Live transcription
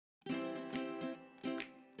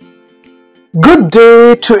Good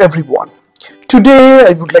day to everyone. Today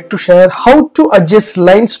I would like to share how to adjust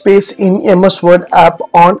line space in MS Word app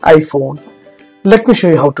on iPhone. Let me show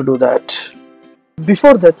you how to do that.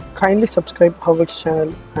 Before that, kindly subscribe HowXT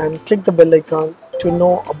channel and click the bell icon to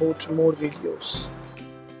know about more videos.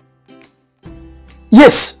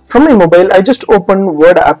 Yes, from my mobile I just opened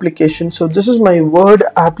Word application. So this is my Word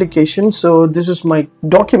application. So this is my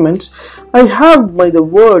documents. I have the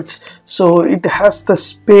words, so it has the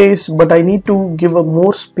space, but I need to give a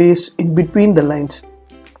more space in between the lines.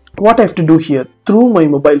 What I have to do here through my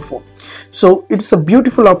mobile phone. So it's a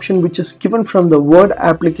beautiful option which is given from the Word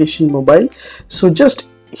application mobile. So just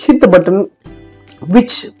hit the button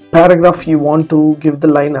which paragraph you want to give the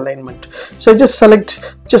line alignment. So just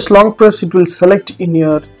long press, it will select in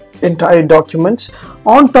your entire documents.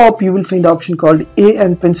 On top you will find option called A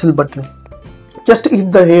and pencil button. Just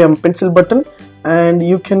hit the A and pencil button and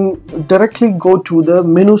you can directly go to the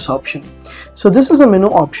menus option. So this is a menu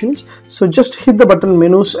options. So just hit the button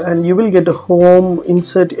menus and you will get a home,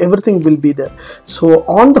 insert, everything will be there. So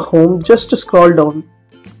on the home, just scroll down,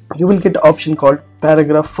 you will get option called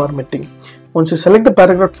paragraph formatting. Once you select the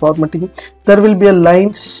paragraph formatting, there will be a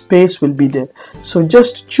line space will be there. So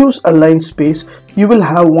just choose a line space. You will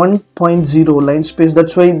have 1.0 line space.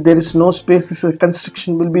 That's why there is no space. This is a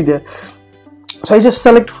constriction will be there. So I just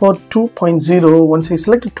select for 2.0. Once I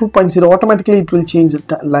select 2.0, automatically it will change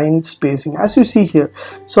the line spacing as you see here.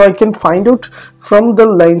 So I can find out from the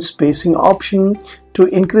line spacing option to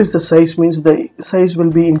increase the size, means the size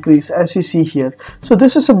will be increased as you see here. So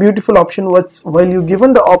this is a beautiful option. While you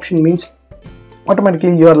given the option means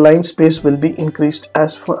automatically your line space will be increased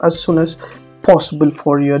as soon as possible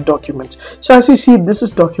for your documents. So as you see, this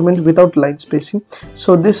is document without line spacing.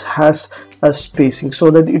 So this has a spacing so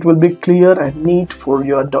that it will be clear and neat for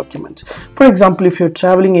your documents. For example, if you're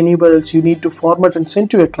traveling anywhere else, you need to format and send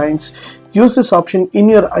to your clients, use this option in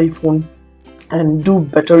your iPhone and do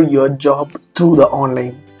better your job through the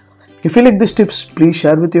online. If you like these tips, please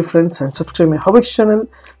share with your friends and subscribe my HowXT channel.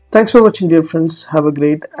 Thanks for watching, dear friends. Have a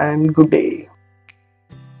great and good day.